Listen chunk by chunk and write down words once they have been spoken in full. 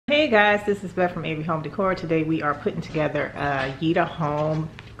Hey guys, this is Beth from Avery Home Decor. Today we are putting together a Yita Home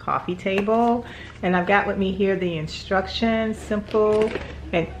Coffee Table, and I've got with me here the instructions, simple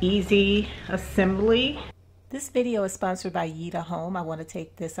and easy assembly. This video is sponsored by Yita Home. I want to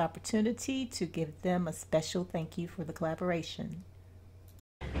take this opportunity to give them a special thank you for the collaboration.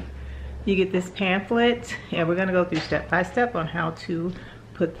 You get this pamphlet, and we're going to go through step by step on how to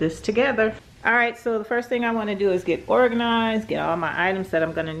put this together. All right, so the first thing I want to do is get organized, get all my items that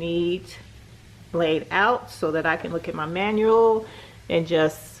I'm going to need laid out so that I can look at my manual and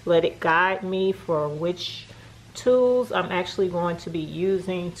just let it guide me for which tools I'm actually going to be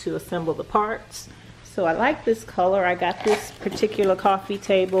using to assemble the parts. So I like this color. I got this particular coffee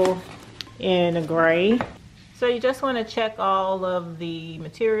table in a gray. So you just want to check all of the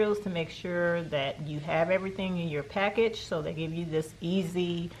materials to make sure that you have everything in your package, so they give you this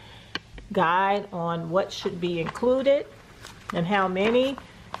easy guide on what should be included and how many,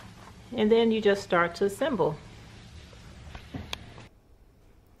 and then you just start to assemble.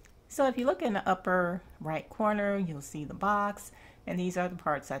 So if you look in the upper right corner, you'll see the box, and these are the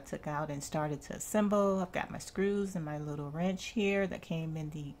parts I took out and started to assemble. I've got my screws and my little wrench here that came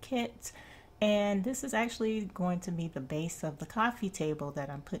in the kit, and this is actually going to be the base of the coffee table that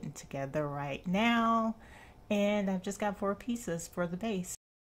I'm putting together right now, and I've just got 4 pieces for the base.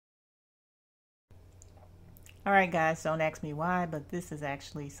 Alright guys, don't ask me why, but this is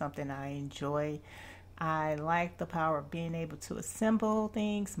actually something I enjoy. I like the power of being able to assemble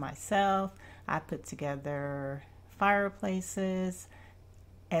things myself. I put together fireplaces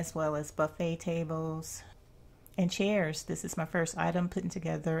as well as buffet tables and chairs. This is my first item putting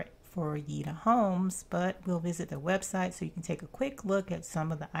together for Yita Homes, but we'll visit their website so you can take a quick look at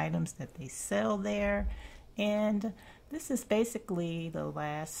some of the items that they sell there. And this is basically the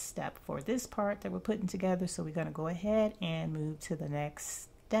last step for this part that we're putting together, so we're going to go ahead and move to the next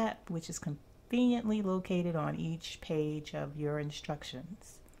step, which is conveniently located on each page of your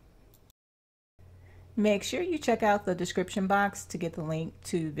instructions. Make sure you check out the description box to get the link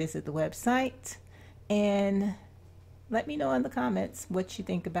to visit the website, and let me know in the comments what you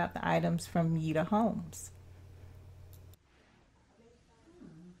think about the items from Yita Homes.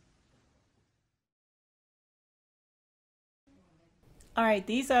 Alright,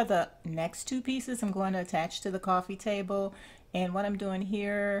 these are the next 2 pieces I'm going to attach to the coffee table, and what I'm doing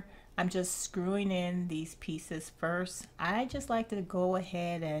here, I'm just screwing in these pieces first. I just like to go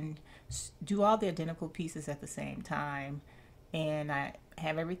ahead and do all the identical pieces at the same time, and I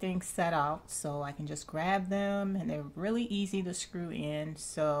have everything set out so I can just grab them, and they're really easy to screw in.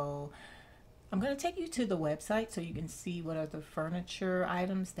 So I'm going to take you to the website so you can see what other furniture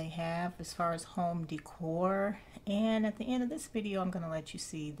items they have as far as home decor. And at the end of this video, I'm going to let you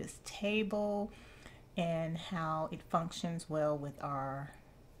see this table and how it functions well with our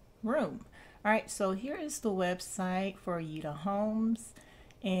room. Alright, so here is the website for Yita Homes.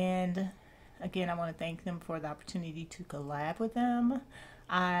 And again, I want to thank them for the opportunity to collab with them.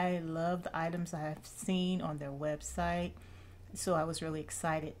 I love the items I've seen on their website. So I was really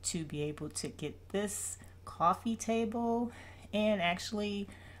excited to be able to get this coffee table, and actually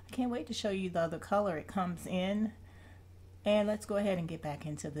I can't wait to show you the other color it comes in. And let's go ahead and get back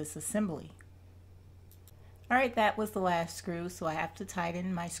into this assembly. Alright, that was the last screw, so I have to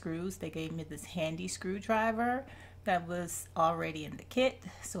tighten my screws. They gave me this handy screwdriver that was already in the kit,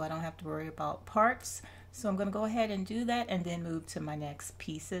 so I don't have to worry about parts. So I'm going to go ahead and do that and then move to my next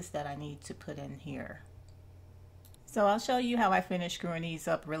pieces that I need to put in here. So I'll show you how I finish screwing these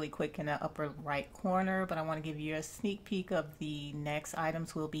up really quick in the upper right corner, but I want to give you a sneak peek of the next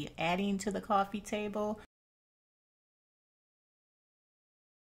items we'll be adding to the coffee table.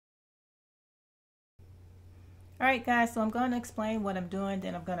 Alright guys, so I'm going to explain what I'm doing,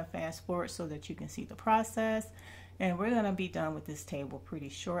 then I'm going to fast forward so that you can see the process. And we're going to be done with this table pretty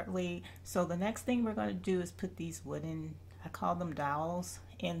shortly. So the next thing we're going to do is put these wooden, I call them dowels,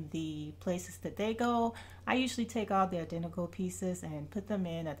 in the places that they go. I usually take all the identical pieces and put them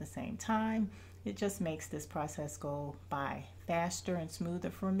in at the same time. It just makes this process go by faster and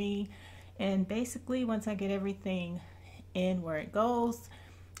smoother for me. And basically, once I get everything in where it goes,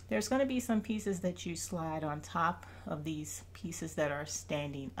 there's going to be some pieces that you slide on top of these pieces that are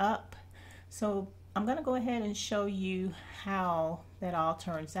standing up. So I'm going to go ahead and show you how that all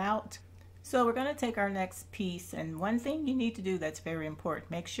turns out. So we're going to take our next piece, and one thing you need to do that's very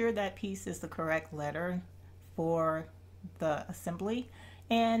important, make sure that piece is the correct letter for the assembly,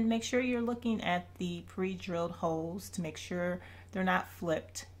 and make sure you're looking at the pre-drilled holes to make sure they're not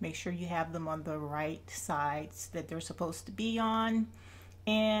flipped. Make sure you have them on the right sides that they're supposed to be on,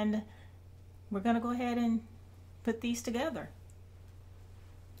 and we're going to go ahead and put these together.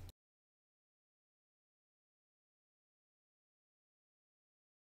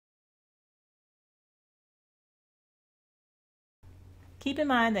 Keep in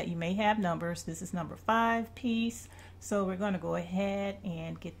mind that you may have numbers. This is number 5 piece. So we're going to go ahead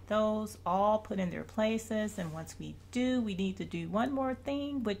and get those all put in their places. And once we do, we need to do one more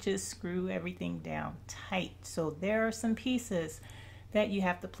thing, which is screw everything down tight. So there are some pieces that you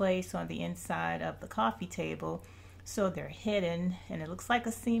have to place on the inside of the coffee table. So they're hidden, and it looks like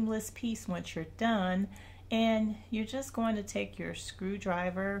a seamless piece once you're done. And you're just going to take your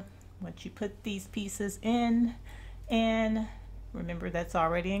screwdriver once you put these pieces in, and remember that's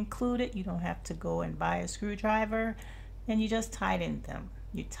already included. You don't have to go and buy a screwdriver, and you just tighten them.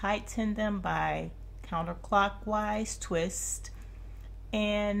 You tighten them by counterclockwise twist,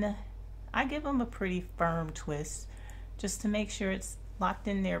 and I give them a pretty firm twist just to make sure it's locked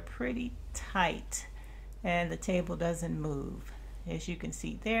in there pretty tight and the table doesn't move. As you can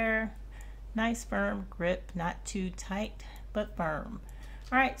see there, nice firm grip, not too tight but firm.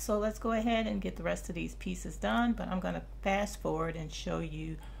 All right, so let's go ahead and get the rest of these pieces done, but I'm going to fast forward and show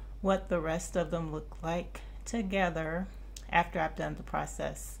you what the rest of them look like together after I've done the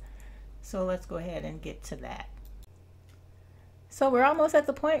process. So let's go ahead and get to that. So we're almost at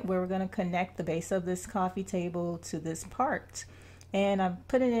the point where we're going to connect the base of this coffee table to this part, and I'm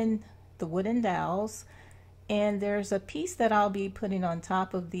putting in the wooden dowels. And there's a piece that I'll be putting on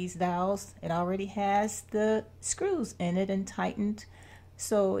top of these dowels. It already has the screws in it and tightened,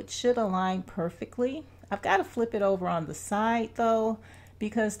 so it should align perfectly. I've got to flip it over on the side though,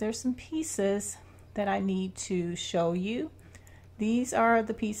 because there's some pieces that I need to show you. These are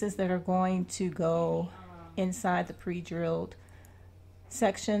the pieces that are going to go inside the pre-drilled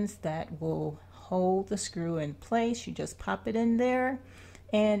sections that will hold the screw in place. You just pop it in there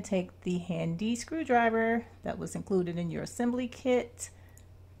and take the handy screwdriver that was included in your assembly kit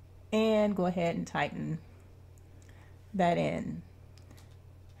and go ahead and tighten that in.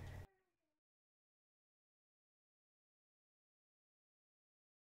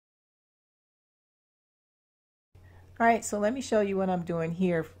 All right, so let me show you what I'm doing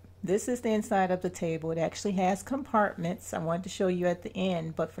here. This is the inside of the table. It actually has compartments. I wanted to show you at the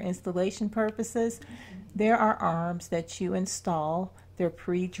end, but for installation purposes, there are arms that you install. They're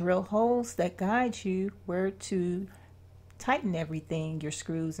pre-drill holes that guide you where to tighten everything, your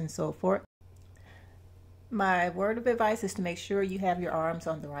screws and so forth. My word of advice is to make sure you have your arms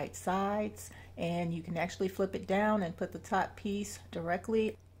on the right sides, and you can actually flip it down and put the top piece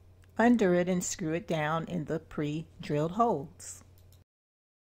directly under it and screw it down in the pre-drilled holes.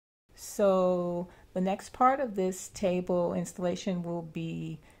 So the next part of this table installation will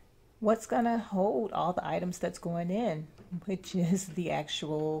be what's going to hold all the items that's going in, which is the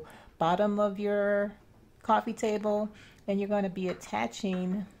actual bottom of your coffee table, and you're going to be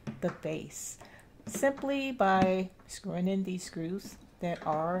attaching the base simply by screwing in these screws that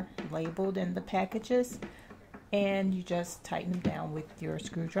are labeled in the packages, and you just tighten them down with your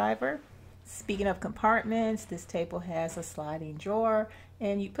screwdriver. Speaking of compartments, this table has a sliding drawer,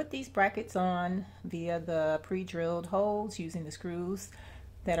 and you put these brackets on via the pre-drilled holes using the screws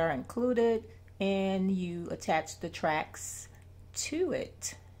that are included, and you attach the tracks to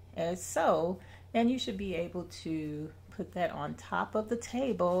it as so, and you should be able to put that on top of the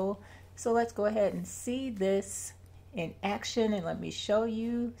table. So let's go ahead and see this in action, and let me show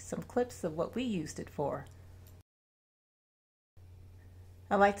you some clips of what we used it for.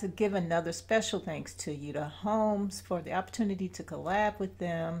 I'd like to give another special thanks to Yita Homes for the opportunity to collab with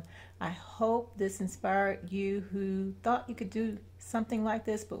them. I hope this inspired you who thought you could do something like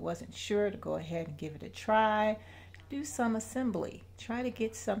this but wasn't sure to go ahead and give it a try. Do some assembly. Try to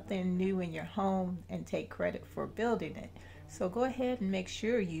get something new in your home and take credit for building it. So go ahead and make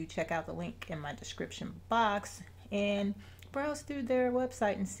sure you check out the link in my description box and browse through their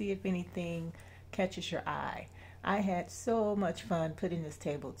website and see if anything catches your eye. I had so much fun putting this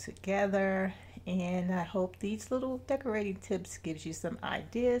table together, and I hope these little decorating tips gives you some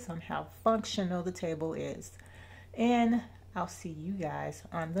ideas on how functional the table is. And I'll see you guys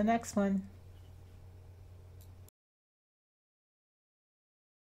on the next one.